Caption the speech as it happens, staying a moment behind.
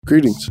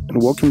Greetings,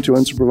 and welcome to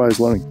Unsupervised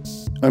Learning.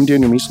 I'm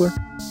Daniel Miessler,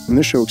 and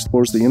this show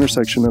explores the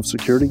intersection of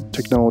security,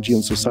 technology,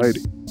 and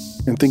society,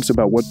 and thinks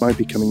about what might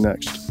be coming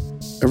next.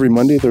 Every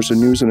Monday, there's a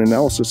news and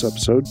analysis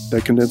episode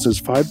that condenses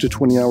 5 to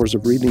 20 hours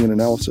of reading and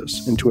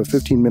analysis into a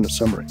 15-minute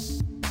summary,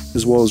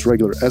 as well as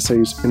regular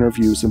essays,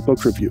 interviews, and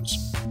book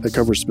reviews that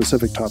cover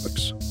specific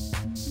topics.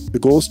 The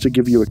goal is to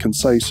give you a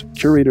concise,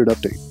 curated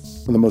update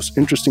on the most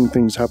interesting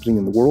things happening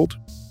in the world,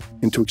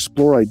 and to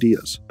explore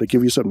ideas that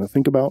give you something to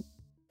think about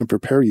and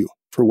prepare you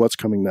for what's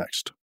coming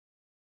next.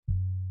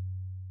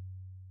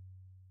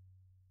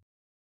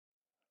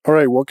 All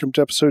right, welcome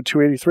to episode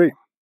 283.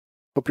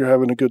 Hope you're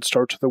having a good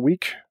start to the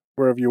week,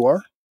 wherever you are.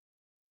 I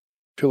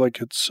feel like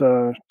it's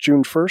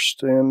June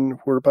 1st, and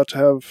we're about to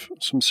have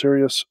some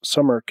serious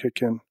summer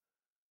kick in,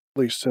 at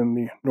least in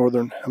the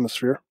Northern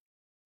Hemisphere.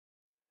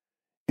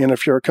 And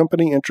if you're a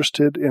company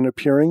interested in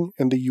appearing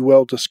in the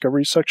UL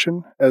Discovery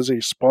section as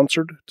a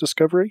sponsored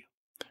discovery,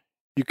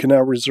 you can now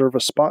reserve a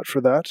spot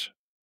for that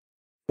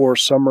for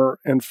summer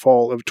and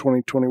fall of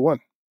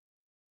 2021.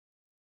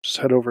 Just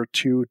head over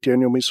to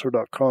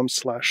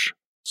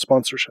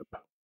danielmiessler.com/sponsorship.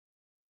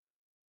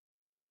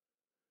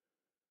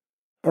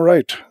 All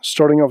right,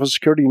 starting off with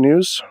security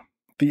news,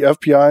 the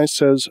FBI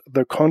says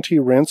the Conti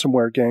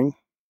ransomware gang,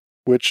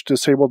 which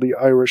disabled the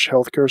Irish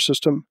healthcare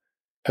system,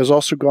 has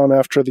also gone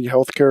after the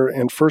healthcare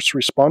and first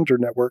responder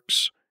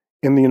networks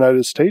in the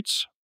United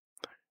States.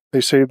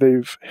 They say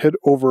they've hit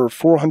over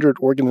 400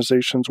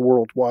 organizations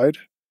worldwide,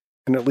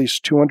 and at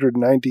least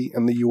 290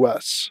 in the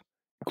U.S.,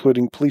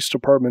 including police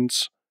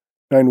departments,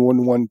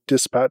 911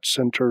 dispatch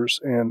centers,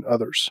 and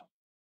others.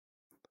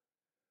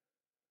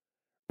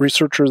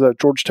 Researchers at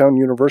Georgetown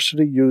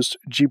University used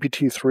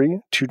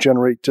GPT-3 to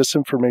generate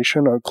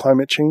disinformation on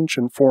climate change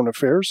and foreign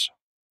affairs,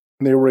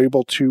 and they were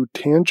able to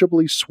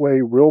tangibly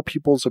sway real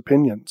people's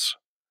opinions.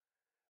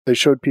 They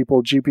showed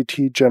people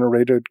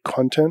GPT-generated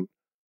content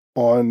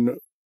on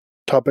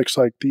topics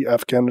like the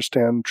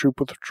Afghanistan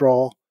troop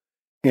withdrawal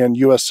and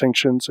U.S.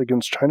 sanctions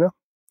against China,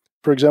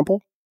 for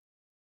example.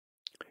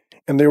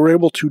 And they were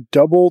able to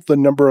double the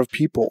number of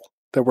people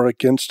that were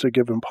against a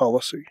given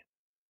policy.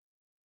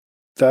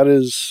 That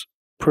is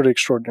pretty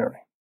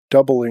extraordinary.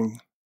 Doubling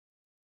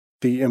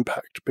the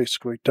impact,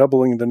 basically.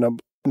 Doubling the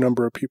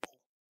number of people,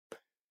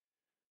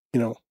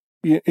 in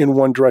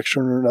one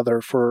direction or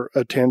another for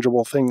a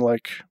tangible thing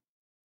like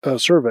a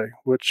survey,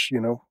 which,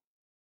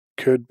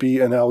 could be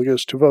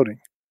analogous to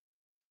voting.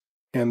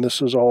 And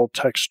this is all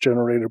text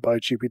generated by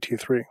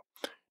GPT-3.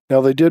 Now,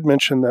 they did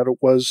mention that it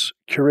was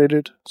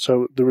curated,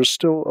 so there was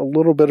still a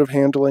little bit of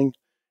handling,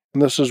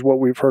 and this is what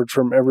we've heard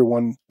from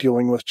everyone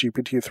dealing with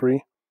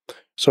GPT-3.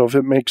 So if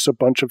it makes a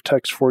bunch of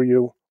text for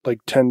you, like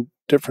 10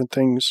 different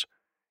things,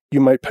 you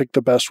might pick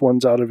the best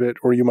ones out of it,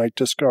 or you might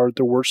discard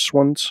the worst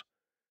ones.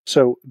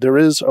 So there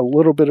is a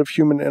little bit of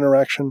human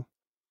interaction,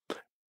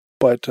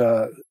 but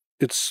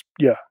it's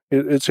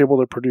able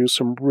to produce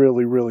some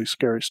really, really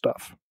scary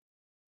stuff.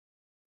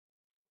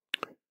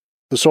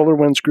 The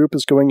SolarWinds group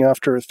is going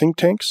after think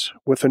tanks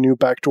with a new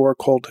backdoor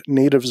called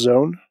Native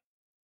Zone.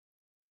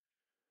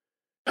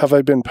 Have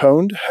I Been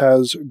Pwned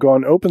has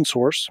gone open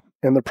source,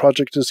 and the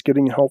project is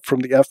getting help from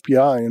the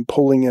FBI in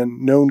pulling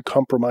in known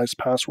compromised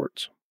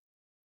passwords.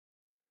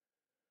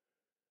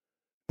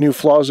 New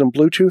flaws in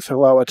Bluetooth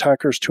allow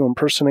attackers to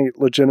impersonate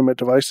legitimate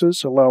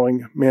devices,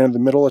 allowing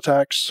man-in-the-middle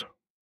attacks.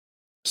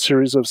 A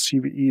series of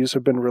CVEs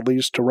have been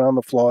released around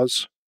the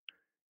flaws,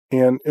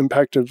 and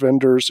impacted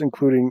vendors,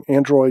 including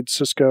Android,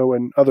 Cisco,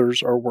 and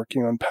others, are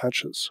working on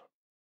patches.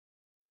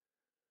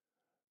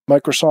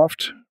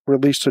 Microsoft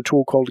released a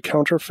tool called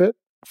Counterfeit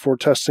for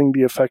testing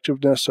the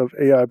effectiveness of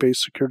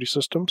AI-based security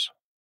systems.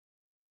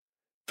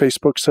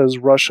 Facebook says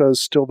Russia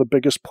is still the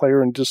biggest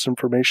player in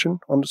disinformation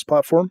on its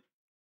platform.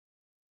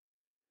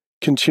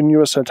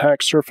 Continuous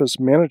Attack Surface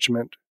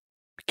Management,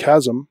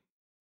 CASM,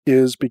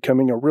 is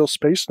becoming a real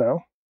space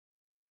now.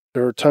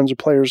 There are tons of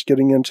players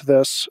getting into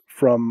this,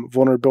 from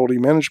vulnerability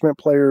management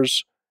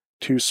players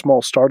to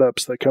small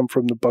startups that come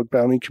from the bug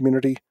bounty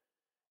community.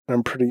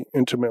 I'm pretty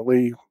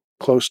intimately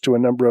close to a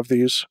number of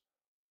these.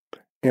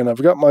 And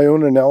I've got my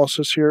own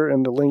analysis here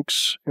and the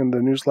links in the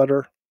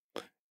newsletter,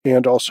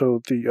 and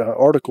also the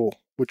article,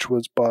 which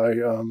was by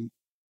a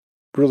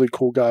really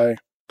cool guy,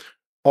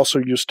 also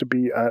used to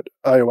be at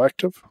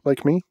IOActive,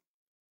 like me,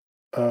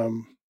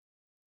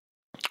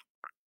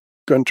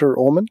 Gunter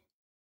Ullman.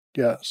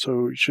 Yeah,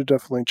 so you should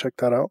definitely check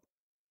that out.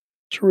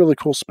 It's a really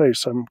cool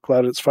space. I'm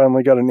glad it's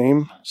finally got a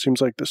name.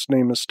 Seems like this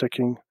name is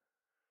sticking.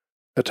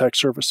 Attack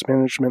Surface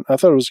Management. I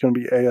thought it was going to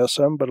be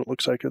ASM, but it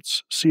looks like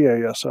it's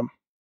CASM.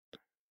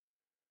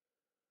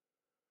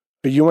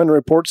 A UN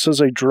report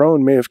says a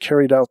drone may have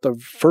carried out the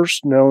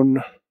first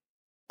known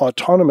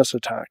autonomous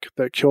attack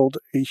that killed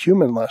a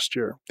human last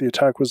year. The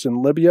attack was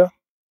in Libya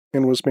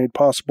and was made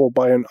possible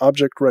by an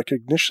object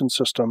recognition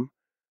system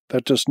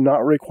that does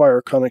not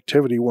require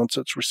connectivity once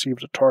it's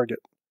received a target.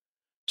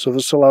 So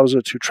this allows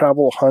it to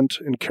travel, hunt,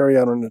 and carry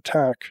out an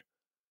attack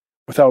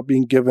without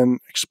being given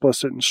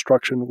explicit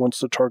instruction once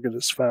the target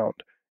is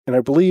found. And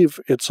I believe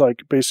it's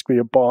like basically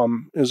a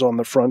bomb is on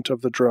the front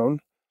of the drone,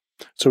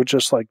 So it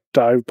just like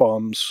dive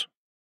bombs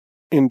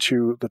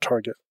into the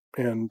target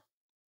and,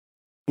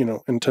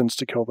 intends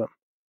to kill them.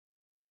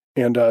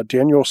 And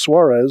Daniel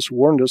Suarez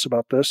warned us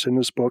about this in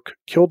his book,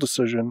 Kill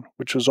Decision,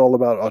 which is all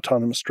about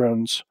autonomous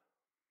drones.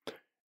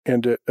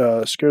 And it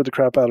scared the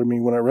crap out of me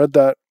when I read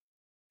that.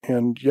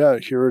 And yeah,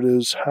 here it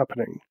is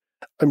happening.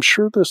 I'm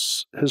sure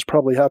this has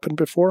probably happened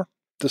before.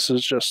 This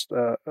is just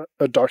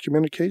a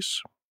documented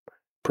case,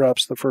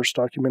 perhaps the first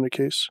documented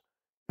case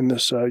in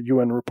this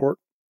UN report.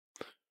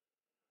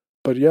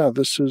 But yeah,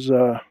 this is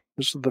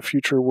the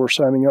future we're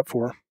signing up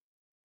for.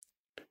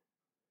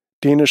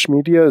 Danish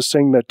media is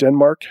saying that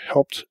Denmark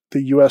helped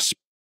the U.S.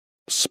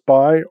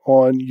 spy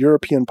on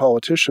European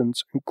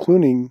politicians,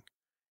 including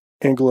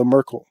Angela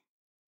Merkel.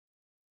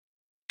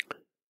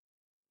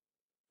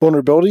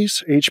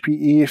 Vulnerabilities.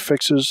 HPE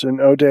fixes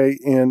an ODE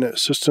in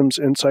Systems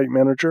Insight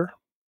Manager.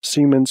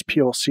 Siemens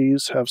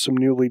PLCs have some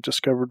newly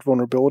discovered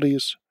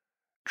vulnerabilities.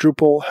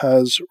 Drupal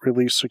has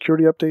released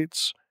security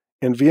updates.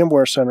 And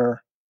VMware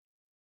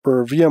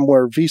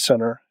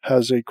vCenter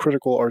has a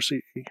critical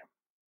RCE.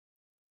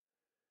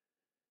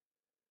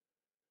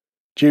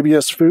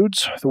 JBS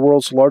Foods, the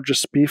world's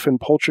largest beef and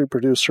poultry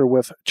producer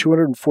with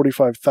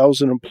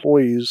 245,000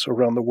 employees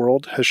around the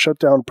world, has shut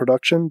down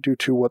production due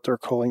to what they're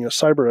calling a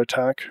cyber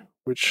attack,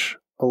 which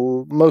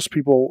most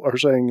people are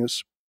saying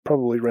is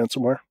probably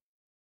ransomware.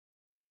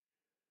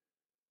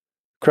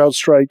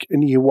 CrowdStrike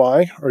and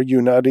EY are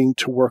uniting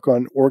to work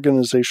on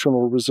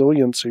organizational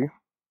resiliency.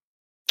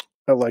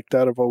 I like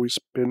that. I've always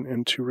been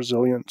into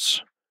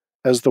resilience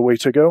as the way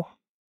to go,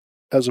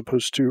 as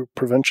opposed to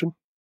prevention,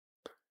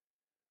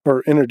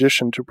 or in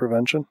addition to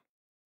prevention.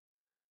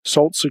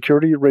 Salt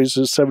Security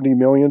raises $70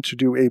 million to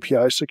do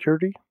API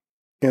security,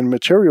 and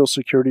Material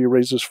Security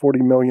raises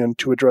 $40 million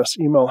to address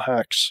email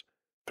hacks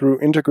through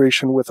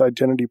integration with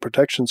identity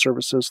protection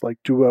services like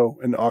Duo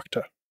and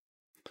Okta.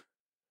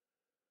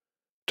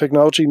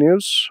 Technology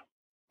news.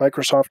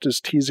 Microsoft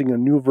is teasing a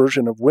new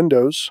version of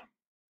Windows,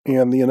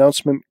 and the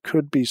announcement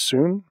could be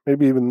soon,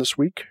 maybe even this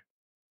week.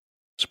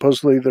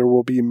 Supposedly there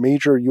will be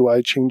major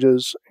UI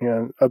changes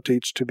and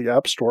updates to the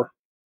App Store.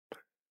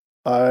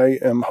 I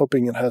am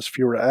hoping it has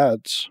fewer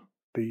ads.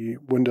 The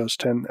Windows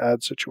 10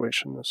 ad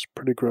situation is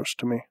pretty gross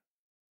to me.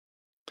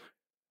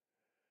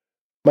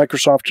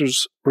 Microsoft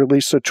has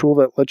released a tool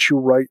that lets you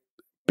write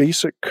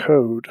basic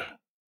code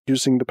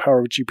using the power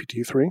of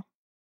GPT-3.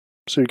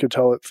 So you could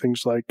tell it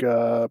things like,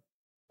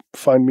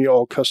 find me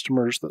all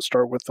customers that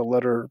start with the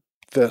letter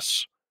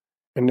this,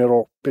 and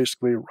it'll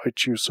basically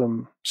write you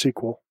some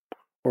SQL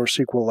or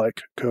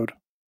SQL-like code.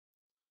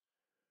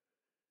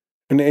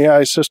 An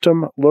AI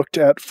system looked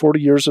at 40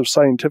 years of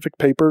scientific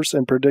papers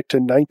and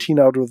predicted 19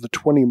 out of the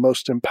 20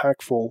 most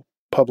impactful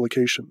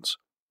publications.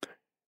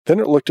 Then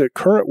it looked at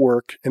current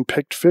work and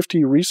picked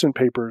 50 recent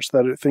papers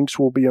that it thinks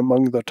will be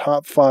among the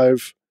top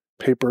 5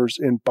 papers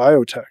in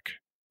biotech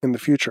in the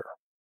future.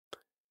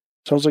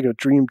 Sounds like a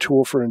dream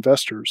tool for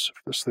investors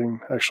if this thing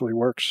actually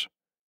works.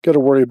 Got to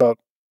worry about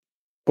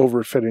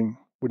overfitting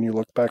when you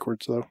look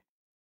backwards, though.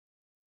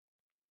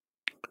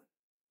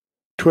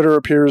 Twitter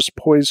appears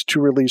poised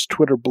to release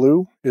Twitter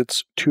Blue,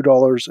 its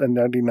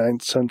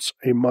 $2.99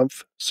 a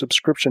month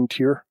subscription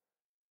tier.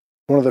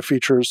 One of the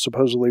features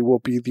supposedly will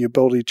be the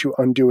ability to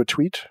undo a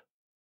tweet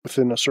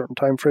within a certain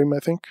time frame, I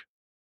think.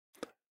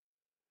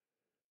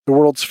 The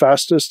world's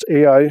fastest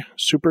AI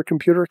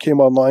supercomputer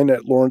came online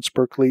at Lawrence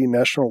Berkeley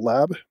National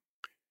Lab.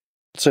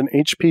 It's an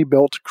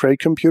HP-built Cray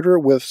computer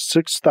with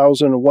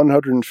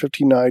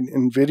 6,159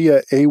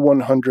 NVIDIA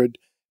A100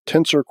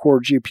 Tensor Core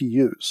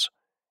GPUs,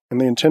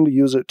 and they intend to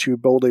use it to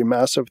build a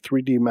massive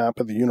 3D map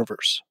of the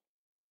universe.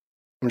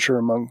 I'm sure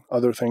among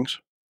other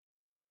things.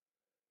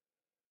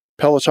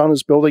 Peloton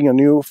is building a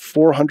new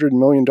 $400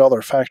 million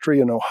factory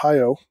in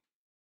Ohio.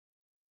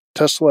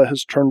 Tesla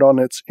has turned on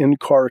its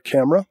in-car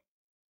camera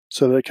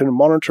so that it can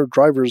monitor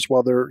drivers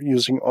while they're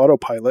using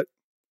autopilot.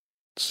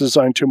 It's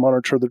designed to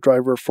monitor the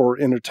driver for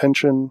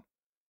inattention,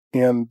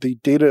 and the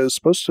data is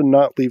supposed to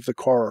not leave the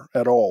car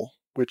at all,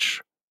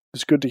 which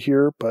is good to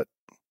hear, but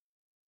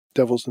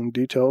devil's in the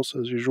details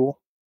as usual.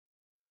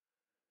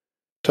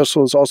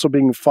 Tesla is also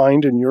being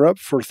fined in Europe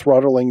for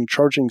throttling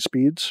charging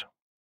speeds,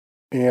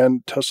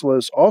 and Tesla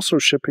is also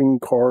shipping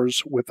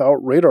cars without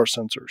radar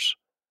sensors.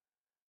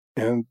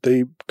 And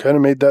they kind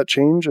of made that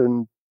change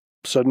and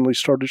suddenly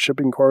started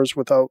shipping cars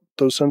without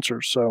those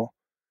sensors. So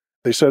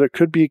they said it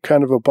could be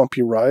kind of a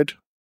bumpy ride.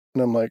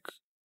 And I'm like,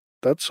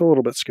 that's a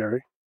little bit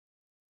scary.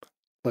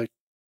 Like,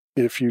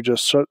 if you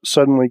just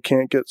suddenly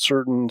can't get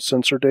certain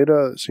sensor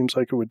data, it seems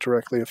like it would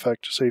directly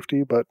affect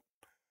safety. But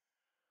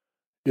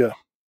yeah,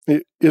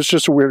 it's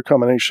just a weird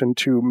combination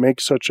to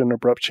make such an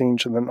abrupt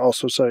change and then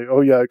also say,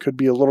 oh yeah, it could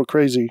be a little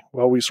crazy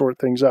while we sort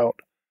things out.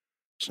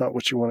 It's not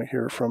what you want to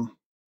hear from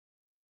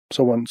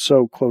someone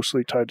so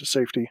closely tied to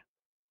safety.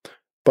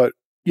 But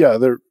yeah,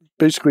 they're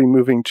basically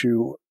moving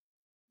to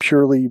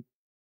purely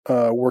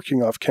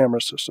working off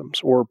camera systems,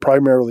 or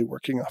primarily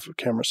working off of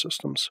camera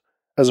systems,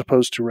 as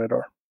opposed to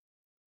radar.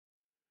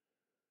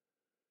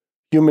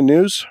 Human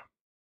news.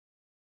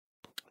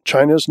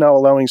 China is now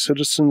allowing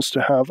citizens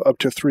to have up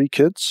to 3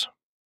 kids.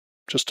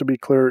 Just to be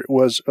clear, it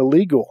was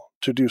illegal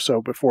to do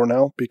so before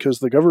now because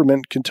the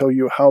government can tell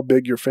you how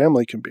big your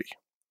family can be.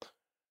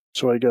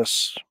 So I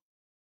guess,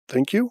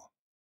 thank you?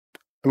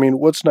 I mean,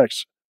 what's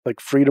next? Like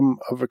freedom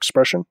of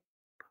expression?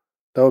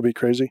 That would be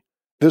crazy.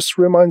 This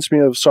reminds me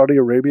of Saudi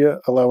Arabia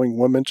allowing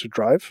women to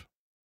drive.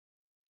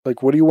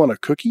 Like, what do you want, a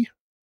cookie?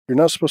 You're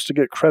not supposed to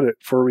get credit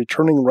for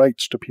returning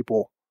rights to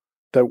people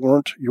that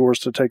weren't yours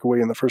to take away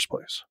in the first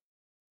place.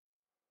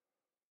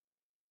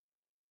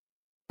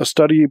 A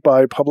study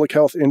by Public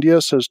Health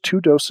India says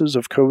 2 doses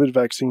of COVID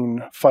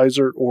vaccine,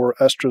 Pfizer or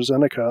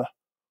AstraZeneca,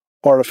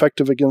 are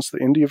effective against the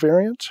India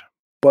variant,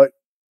 but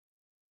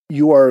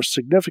you are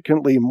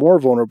significantly more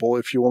vulnerable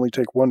if you only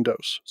take 1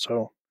 dose.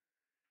 So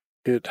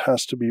it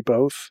has to be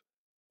both.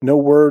 No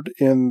word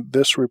in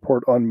this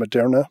report on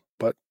Moderna,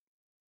 but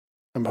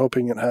I'm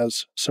hoping it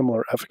has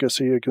similar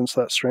efficacy against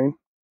that strain.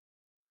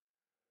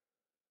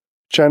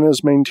 China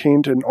has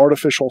maintained an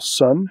artificial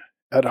sun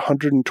at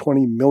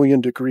 120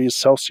 million degrees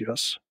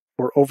Celsius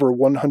for over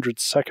 100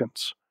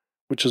 seconds,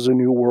 which is a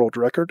new world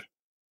record.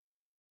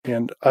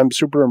 And I'm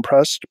super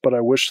impressed, but I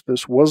wish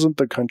this wasn't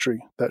the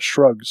country that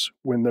shrugs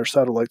when their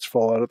satellites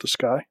fall out of the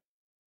sky.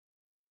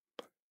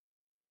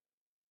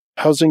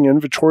 Housing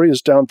inventory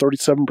is down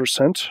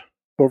 37%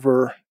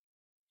 over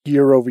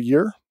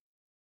year.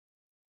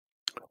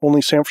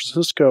 Only San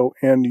Francisco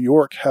and New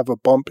York have a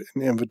bump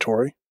in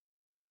inventory.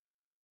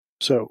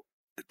 So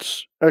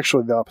it's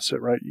actually the opposite,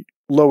 right?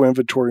 Low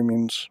inventory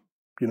means,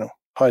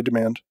 high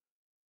demand.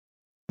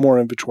 More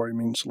inventory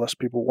means less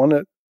people want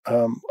it.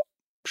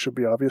 Should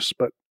be obvious,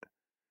 but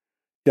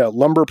yeah,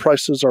 lumber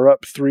prices are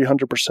up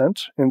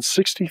 300%, and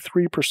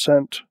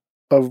 63%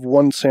 of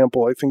one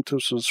sample, I think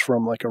this was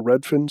from like a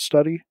Redfin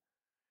study,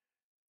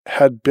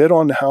 had bid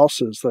on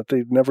houses that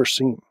they've never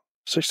seen.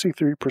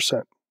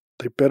 63%.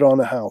 They bid on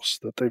a house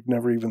that they've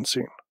never even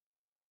seen.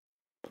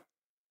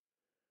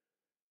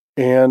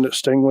 And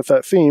staying with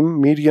that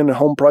theme, median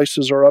home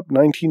prices are up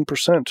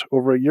 19%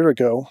 over a year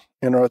ago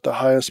and are at the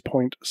highest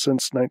point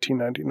since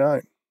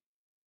 1999.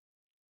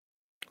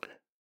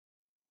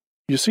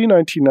 You see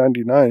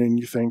 1999 and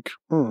you think,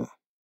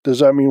 does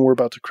that mean we're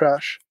about to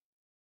crash?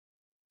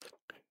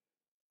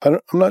 I'm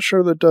not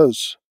sure that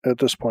does at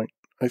this point.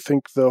 I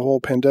think the whole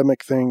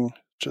pandemic thing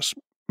just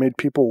made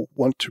people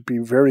want to be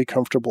very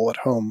comfortable at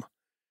home.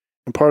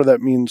 And part of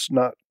that means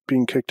not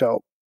being kicked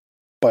out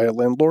by a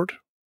landlord.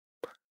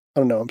 I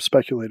don't know, I'm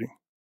speculating.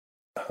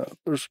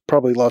 There's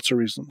probably lots of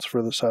reasons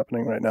for this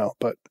happening right now,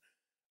 but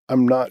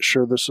I'm not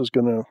sure this is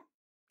going to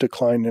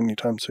decline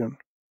anytime soon.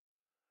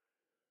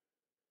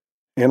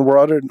 And we're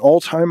at an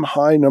all-time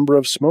high number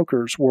of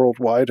smokers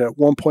worldwide at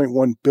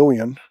 1.1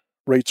 billion.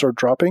 Rates are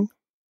dropping,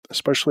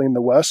 especially in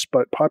the West,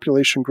 but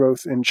population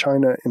growth in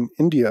China and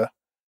India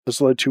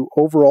has led to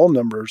overall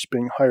numbers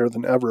being higher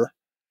than ever.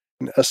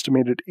 An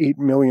estimated 8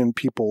 million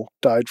people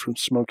died from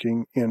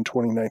smoking in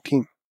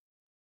 2019.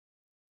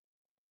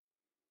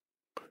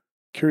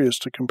 Curious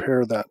to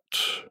compare that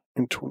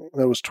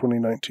that was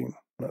 2019,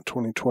 not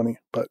 2020,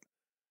 but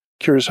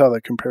curious how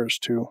that compares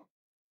to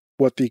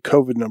what the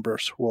COVID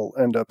numbers will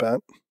end up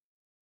at.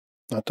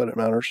 Not that it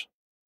matters.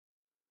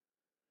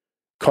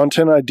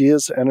 Content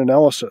ideas and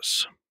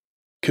analysis.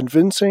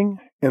 Convincing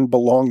and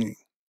belonging.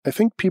 I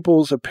think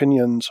people's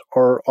opinions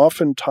are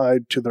often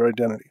tied to their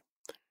identity,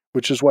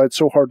 which is why it's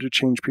so hard to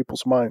change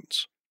people's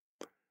minds.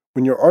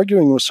 When you're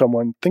arguing with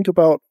someone, think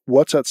about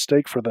what's at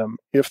stake for them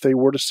if they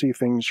were to see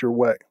things your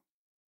way.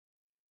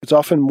 It's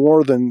often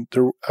more than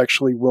they're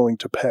actually willing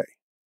to pay.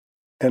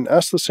 And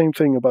ask the same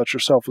thing about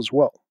yourself as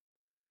well.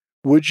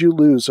 Would you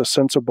lose a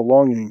sense of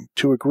belonging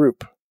to a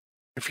group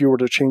if you were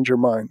to change your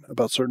mind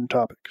about certain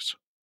topics?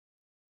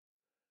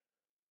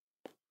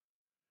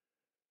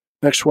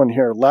 Next one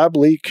here, lab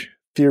leak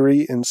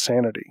theory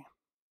insanity.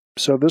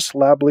 So this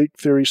lab leak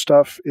theory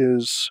stuff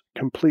is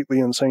completely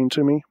insane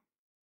to me.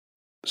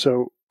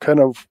 So kind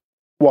of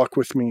walk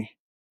with me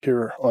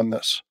here on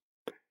this.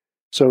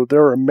 So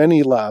there are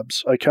many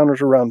labs. I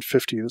counted around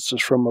 50. This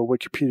is from a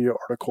Wikipedia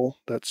article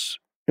that's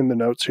in the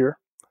notes here,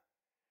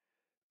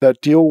 that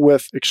deal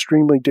with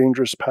extremely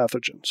dangerous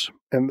pathogens.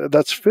 And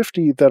that's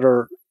 50 that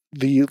are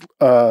the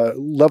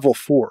level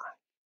 4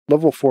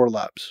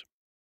 labs.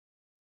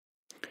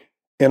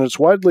 And it's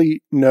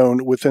widely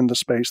known within the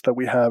space that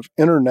we have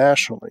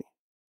internationally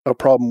a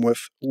problem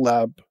with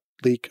lab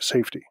leak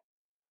safety.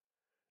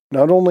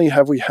 Not only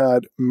have we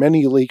had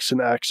many leaks and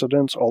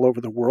accidents all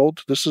over the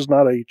world, this is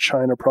not a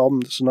China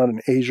problem, this is not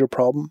an Asia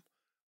problem.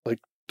 Like,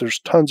 there's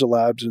tons of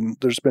labs, and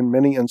there's been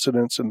many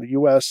incidents in the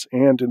US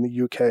and in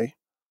the UK,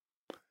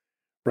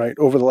 right,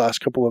 over the last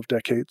couple of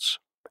decades.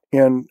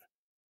 And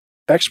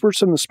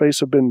experts in the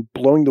space have been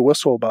blowing the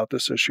whistle about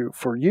this issue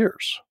for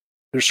years.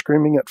 They're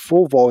screaming at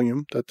full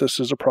volume that this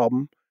is a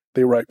problem.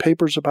 They write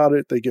papers about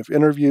it, they give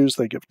interviews,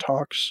 they give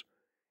talks.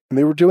 And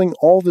they were doing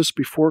all this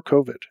before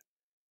COVID,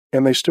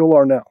 and they still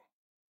are now.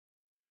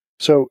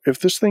 So if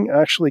this thing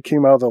actually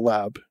came out of the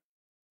lab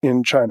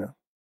in China,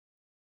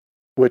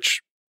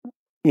 which,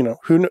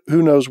 who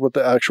knows what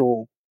the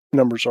actual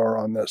numbers are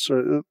on this,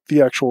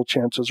 the actual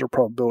chances or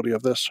probability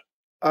of this.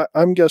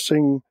 I'm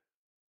guessing,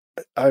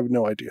 I have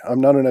no idea. I'm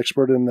not an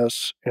expert in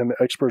this, and the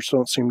experts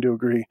don't seem to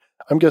agree.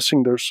 I'm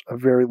guessing there's a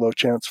very low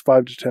chance,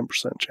 5 to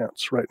 10%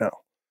 chance right now,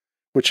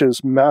 which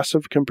is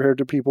massive compared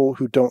to people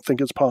who don't think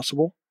it's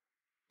possible,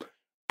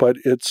 but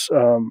it's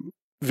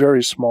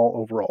very small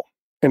overall.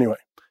 Anyway,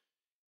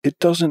 it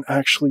doesn't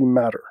actually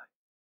matter.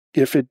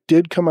 If it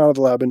did come out of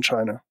the lab in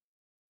China,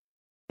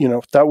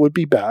 that would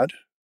be bad,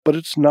 but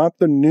it's not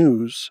the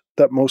news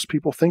that most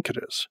people think it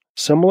is.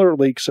 Similar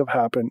leaks have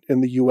happened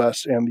in the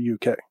US and the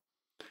UK.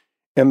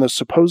 And the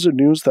supposed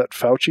news that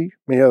Fauci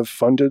may have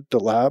funded the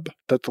lab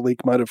that the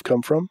leak might have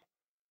come from,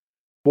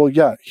 well,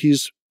 yeah,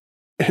 he's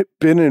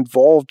been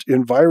involved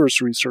in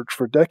virus research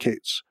for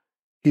decades.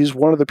 He's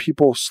one of the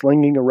people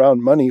slinging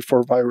around money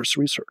for virus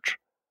research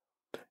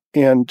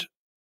and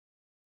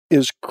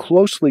is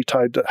closely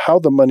tied to how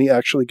the money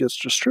actually gets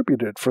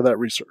distributed for that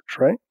research,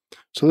 right?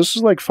 So this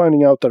is like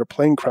finding out that a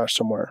plane crashed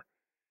somewhere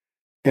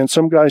and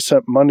some guy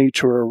sent money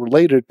to a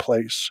related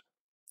place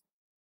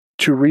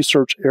to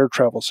research air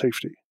travel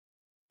safety.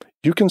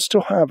 You can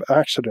still have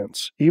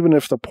accidents, even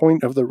if the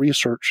point of the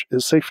research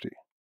is safety,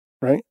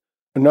 right?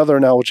 Another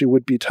analogy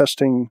would be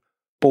testing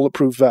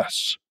bulletproof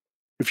vests.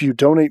 If you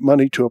donate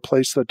money to a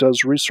place that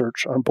does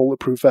research on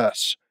bulletproof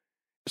vests,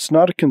 it's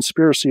not a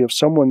conspiracy if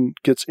someone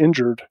gets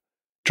injured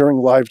during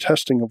live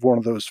testing of one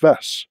of those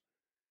vests.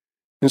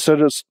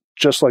 Instead, it's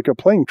just like a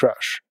plane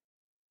crash.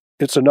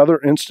 It's another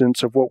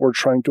instance of what we're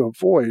trying to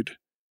avoid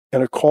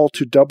and a call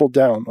to double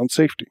down on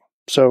safety.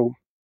 So,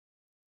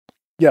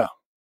 yeah,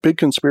 big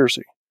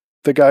conspiracy.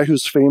 The guy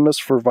who's famous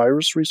for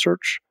virus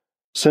research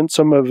sent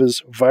some of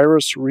his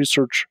virus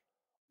research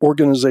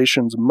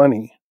organization's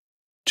money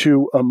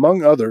to,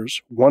 among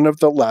others, one of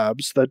the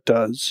labs that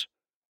does,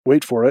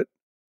 wait for it,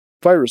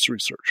 virus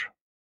research.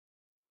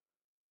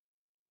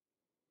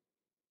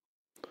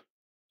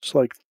 It's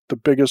like the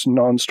biggest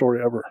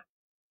non-story ever.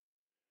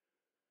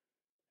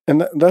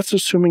 And that's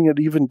assuming it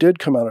even did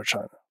come out of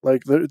China.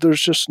 Like,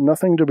 there's just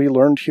nothing to be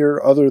learned here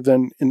other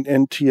than an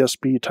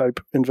NTSB type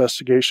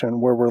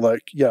investigation where we're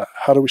like, yeah,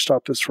 how do we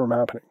stop this from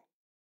happening?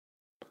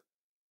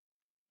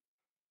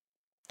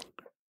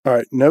 All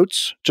right,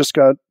 notes. Just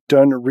got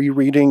done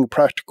rereading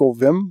Practical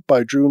Vim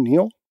by Drew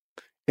Neal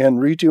and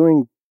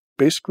redoing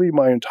basically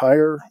my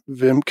entire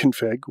Vim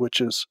config, which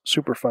is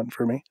super fun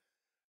for me.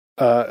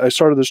 I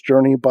started this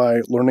journey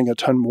by learning a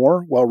ton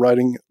more while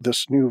writing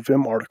this new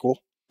Vim article.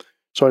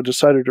 So I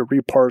decided to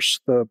reparse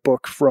the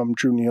book from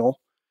Drew Neal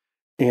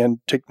and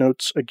take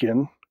notes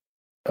again,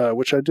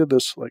 which I did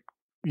this like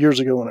years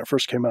ago when it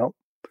first came out.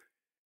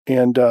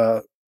 And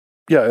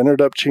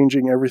ended up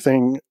changing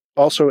everything.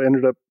 Also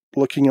ended up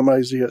looking at my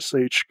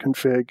ZSH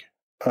config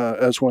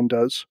as one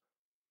does.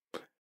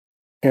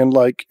 And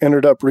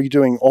ended up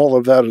redoing all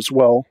of that as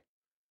well.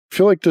 I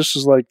feel like this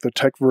is like the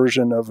tech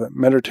version of a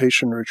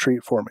meditation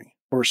retreat for me,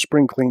 or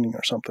spring cleaning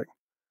or something.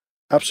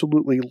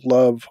 Absolutely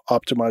love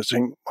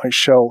optimizing my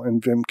shell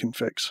and Vim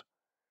configs.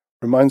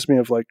 Reminds me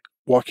of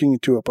walking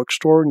into a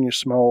bookstore and you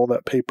smell all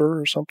that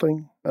paper or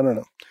something. I don't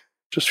know.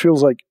 Just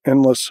feels like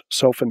endless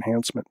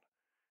self-enhancement.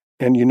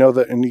 And you know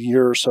that in a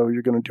year or so,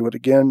 you're going to do it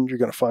again. You're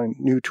going to find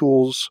new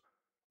tools.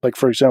 Like,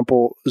 for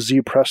example,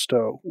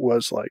 ZPresto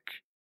was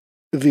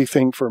the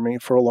thing for me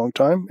for a long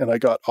time. And I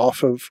got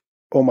off of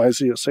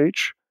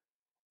OhmyZSH.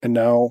 And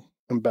now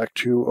I'm back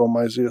to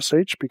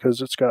OhmyZSH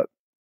because it's got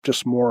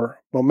just more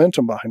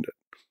momentum behind it.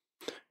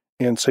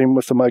 And same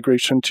with the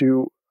migration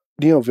to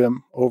NeoVim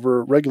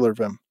over regular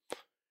Vim.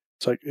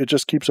 It's like it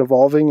just keeps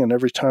evolving, and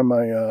every time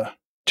I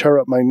tear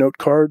up my note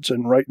cards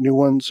and write new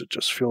ones, it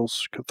just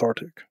feels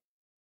cathartic.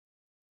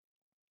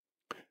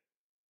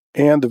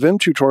 And the Vim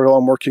tutorial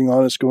I'm working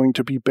on is going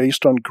to be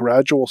based on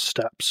gradual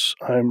steps.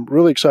 I'm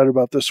really excited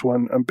about this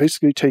one. I'm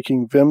basically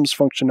taking Vim's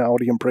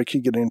functionality and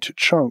breaking it into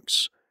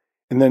chunks,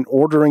 and then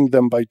ordering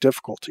them by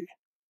difficulty.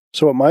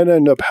 So it might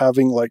end up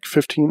having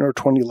 15 or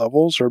 20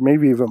 levels, or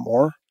maybe even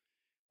more.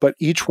 But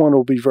each one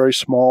will be very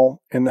small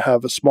and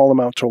have a small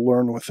amount to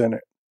learn within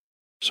it.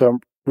 So I'm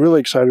really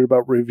excited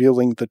about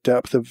revealing the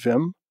depth of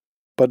Vim,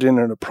 but in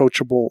an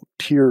approachable,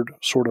 tiered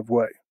sort of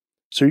way.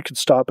 So you could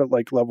stop at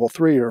level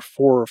 3 or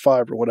 4 or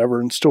 5 or whatever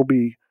and still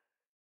be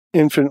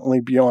infinitely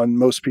beyond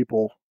most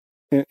people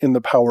in the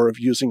power of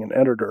using an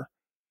editor.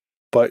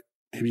 But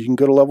if you can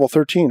go to level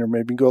 13 or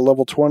maybe go to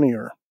level 20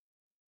 or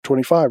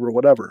 25 or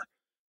whatever,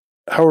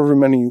 however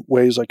many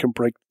ways I can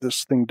break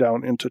this thing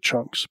down into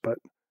chunks. But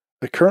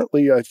I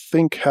currently, I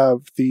think,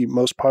 have the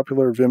most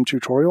popular Vim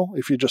tutorial.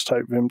 If you just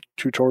type Vim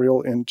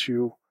tutorial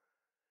into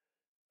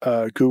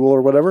Google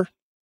or whatever,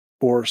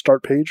 or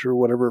Start Page or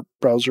whatever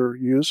browser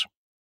you use,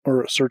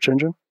 or a search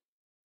engine.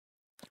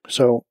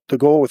 So the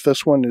goal with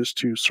this one is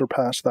to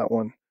surpass that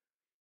one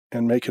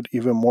and make it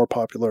even more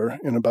popular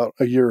in about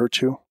a year or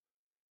two,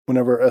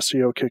 whenever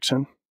SEO kicks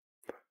in.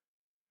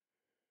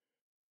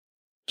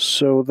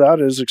 So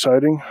that is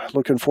exciting.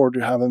 Looking forward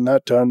to having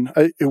that done.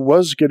 It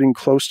was getting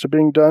close to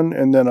being done,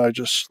 and then I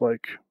just I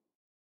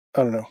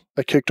don't know,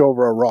 I kicked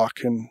over a rock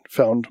and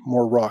found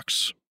more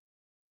rocks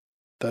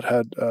that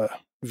had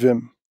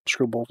Vim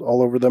scribbled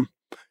all over them.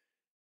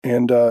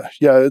 And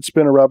yeah, it's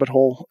been a rabbit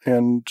hole,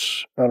 and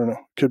I don't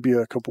know, could be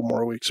a couple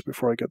more weeks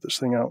before I get this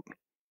thing out.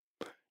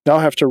 Now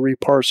I have to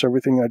reparse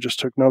everything I just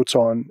took notes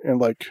on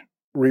and like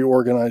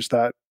reorganize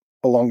that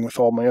along with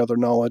all my other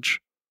knowledge.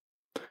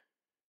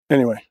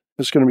 Anyway,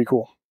 it's going to be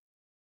cool.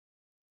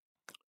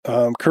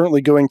 I'm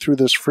currently going through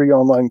this free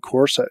online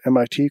course at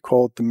MIT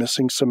called The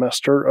Missing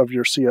Semester of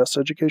Your CS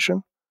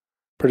Education.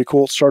 Pretty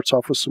cool. It starts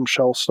off with some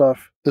shell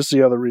stuff. This is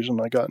the other reason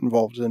I got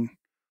involved in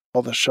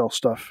all this shell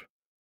stuff.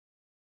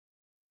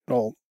 It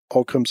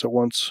all comes at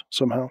once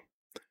somehow.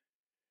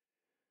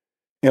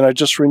 And I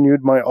just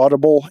renewed my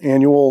Audible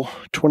annual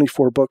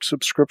 24-book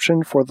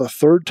subscription for the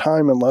third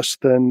time in less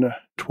than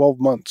 12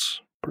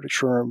 months. Pretty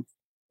sure I've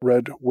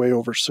read way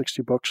over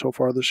 60 books so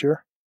far this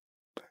year.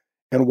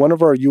 And one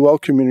of our UL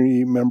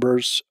community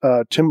members,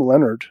 Tim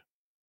Leonard,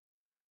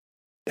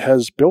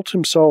 has built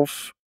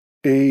himself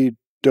a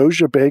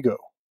Dojabago,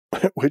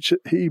 which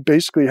he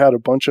basically had a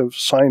bunch of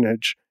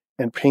signage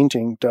and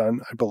painting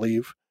done, I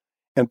believe,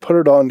 and put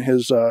it on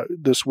his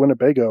this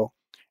Winnebago.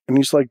 And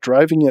he's like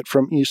driving it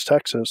from East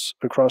Texas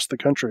across the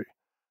country.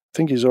 I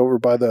think he's over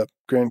by the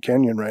Grand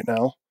Canyon right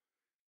now.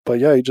 But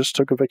yeah, he just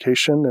took a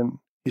vacation, and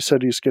he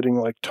said he's getting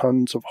like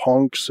tons of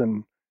honks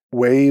and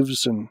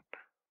waves, and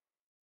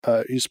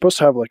he's supposed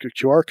to have like a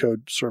QR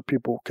code so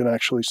people can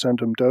actually send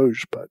him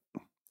Doge, but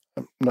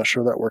I'm not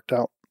sure that worked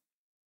out.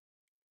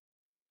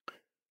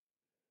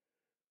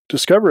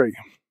 Discovery.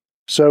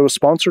 So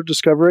sponsored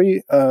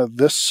Discovery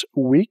this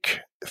week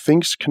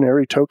thinks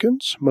Canary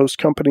tokens. Most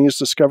companies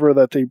discover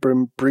that they've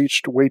been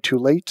breached way too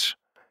late.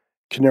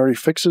 Canary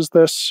fixes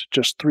this,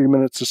 just 3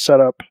 minutes of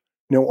setup,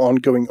 no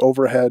ongoing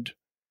overhead,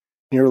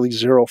 nearly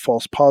zero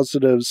false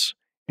positives,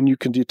 and you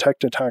can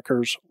detect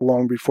attackers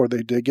long before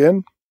they dig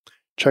in.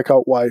 Check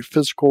out why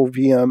physical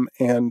VM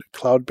and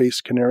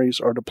cloud-based canaries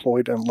are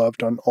deployed and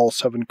loved on all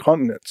 7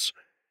 continents.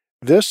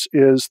 This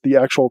is the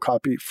actual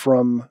copy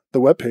from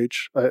the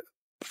webpage.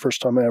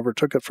 First time I ever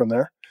took it from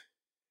there.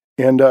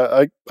 And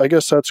I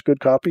guess that's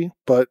good copy,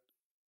 but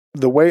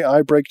the way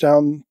I break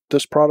down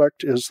this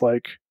product is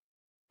like,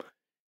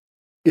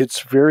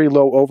 it's very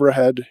low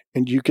overhead,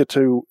 and you get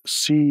to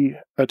see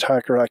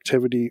attacker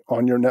activity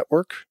on your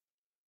network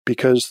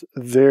because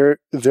they're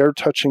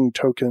touching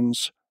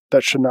tokens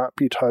that should not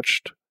be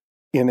touched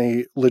in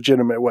a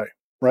legitimate way,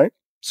 right?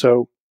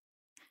 So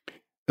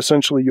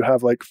essentially you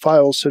have like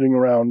files sitting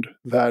around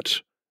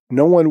that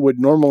no one would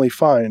normally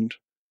find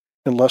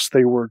unless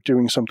they were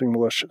doing something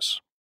malicious.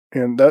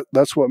 And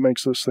that's what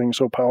makes this thing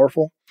so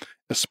powerful,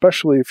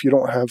 especially if you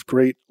don't have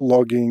great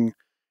logging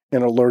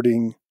and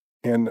alerting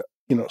and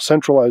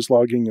centralized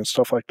logging and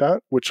stuff like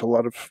that, which a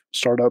lot of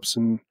startups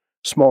and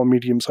small,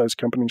 medium-sized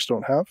companies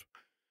don't have.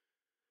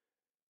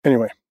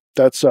 Anyway,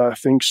 that's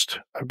Thinkst.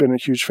 I've been a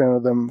huge fan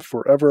of them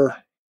forever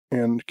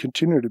and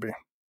continue to be.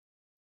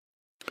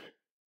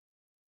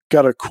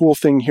 Got a cool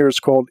thing here.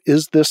 It's called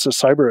Is This a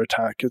Cyber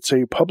Attack? It's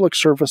a public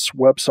service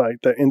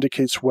website that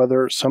indicates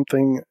whether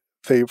something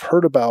they've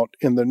heard about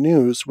in the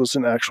news was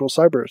an actual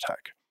cyber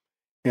attack.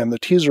 And the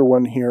teaser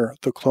one here,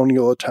 the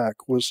Colonial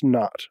attack, was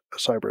not a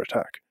cyber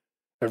attack.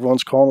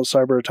 Everyone's calling it a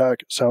cyber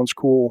attack. Sounds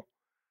cool.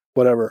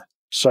 Whatever.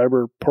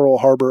 Cyber Pearl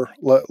Harbor.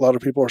 A lot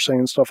of people are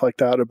saying stuff like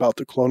that about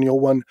the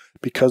Colonial one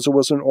because it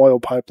was an oil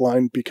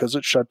pipeline, because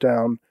it shut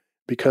down,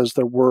 because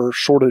there were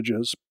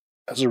shortages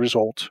as a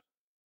result.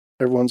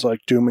 Everyone's like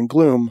doom and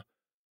gloom.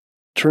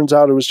 Turns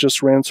out it was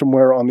just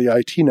ransomware on the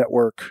IT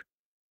network.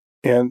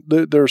 And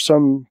there are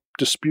some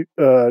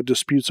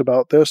disputes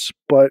about this,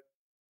 but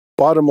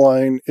bottom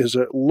line is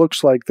it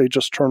looks like they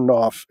just turned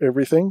off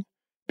everything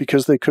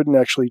because they couldn't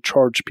actually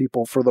charge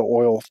people for the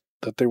oil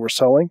that they were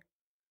selling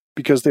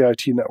because the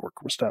IT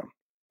network was down.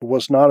 It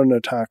was not an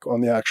attack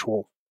on the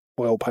actual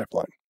oil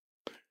pipeline.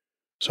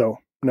 So,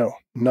 no,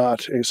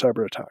 not a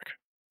cyber attack.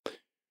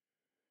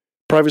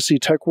 Privacy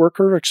tech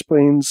worker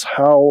explains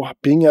how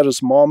being at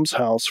his mom's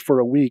house for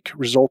a week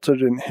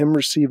resulted in him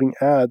receiving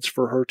ads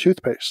for her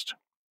toothpaste.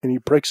 And he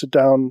breaks it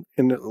down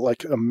in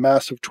like a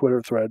massive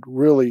Twitter thread.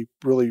 Really,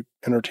 really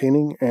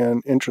entertaining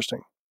and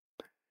interesting.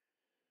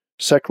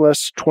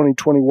 Secless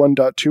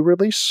 2021.2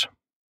 release.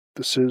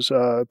 This is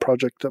a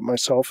project that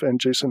myself and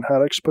Jason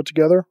Haddix put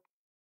together.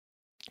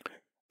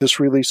 This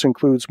release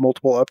includes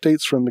multiple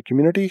updates from the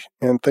community,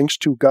 and thanks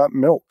to Got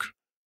Milk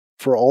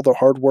for all the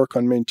hard work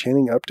on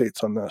maintaining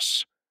updates on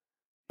this.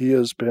 He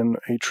has been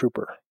a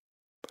trooper.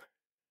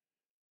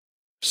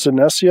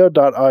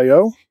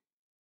 Synesia.io.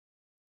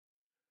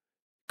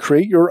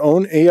 Create your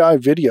own AI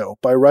video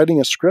by writing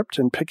a script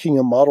and picking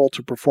a model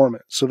to perform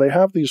it. So they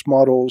have these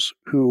models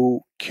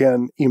who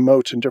can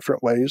emote in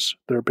different ways.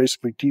 They're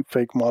basically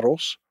deepfake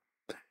models.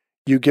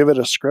 You give it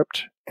a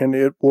script, and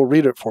it will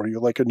read it for you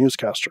like a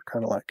newscaster,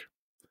 kind of like.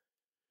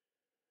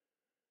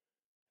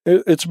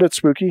 It's a bit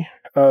spooky.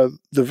 The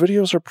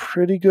videos are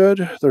pretty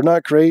good. They're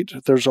not great.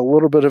 There's a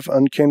little bit of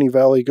uncanny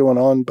valley going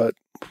on, but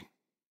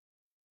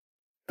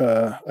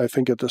I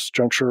think at this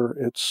juncture,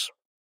 it's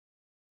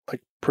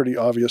like pretty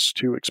obvious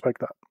to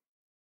expect that.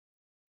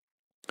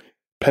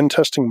 Pen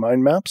testing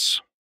mind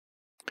maps.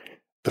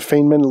 The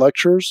Feynman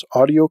Lectures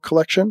audio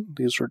collection.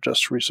 These were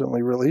just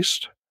recently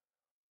released.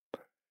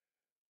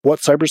 What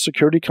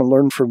cybersecurity can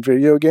learn from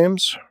video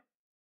games.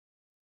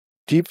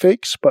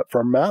 Deepfakes, but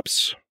for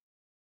maps.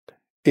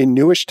 A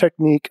newish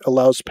technique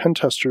allows pen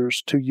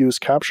testers to use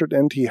captured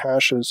NT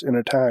hashes in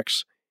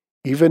attacks,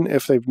 even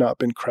if they've not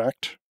been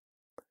cracked.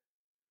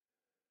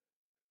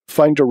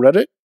 Find a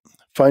Reddit.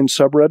 Find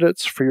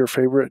subreddits for your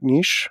favorite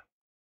niche.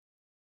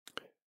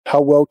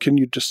 How well can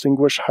you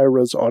distinguish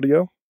high-res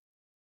audio?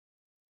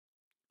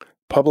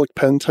 Public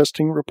pen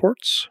testing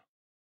reports.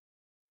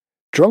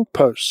 Drunk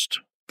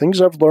post.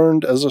 Things I've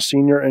learned as a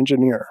senior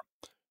engineer.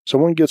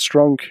 Someone gets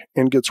drunk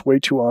and gets way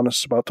too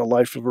honest about the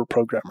life of a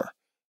programmer.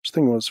 This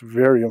thing was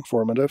very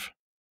informative.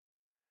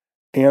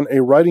 And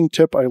a writing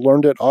tip I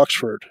learned at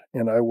Oxford,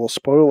 and I will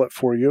spoil it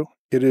for you.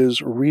 It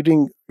is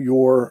reading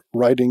your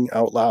writing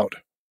out loud.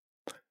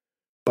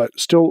 But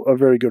still a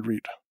very good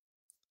read.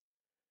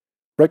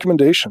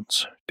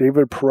 Recommendations.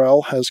 David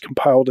Perel has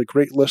compiled a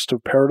great list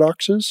of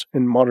paradoxes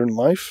in modern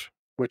life,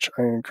 which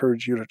I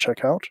encourage you to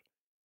check out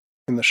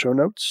in the show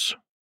notes,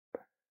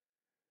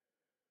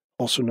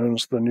 also known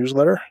as the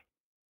newsletter.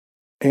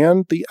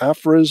 And the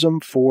aphorism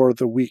for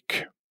the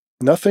week.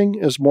 Nothing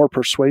is more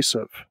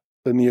persuasive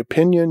than the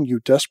opinion you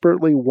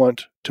desperately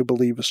want to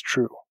believe is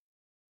true.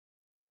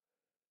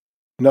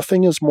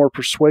 Nothing is more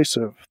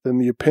persuasive than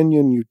the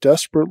opinion you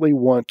desperately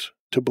want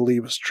to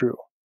believe is true.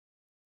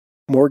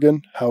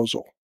 Morgan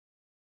Housel.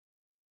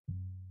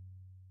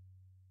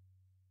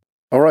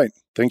 All right,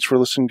 thanks for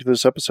listening to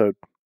this episode,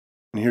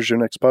 and here's your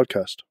next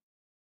podcast.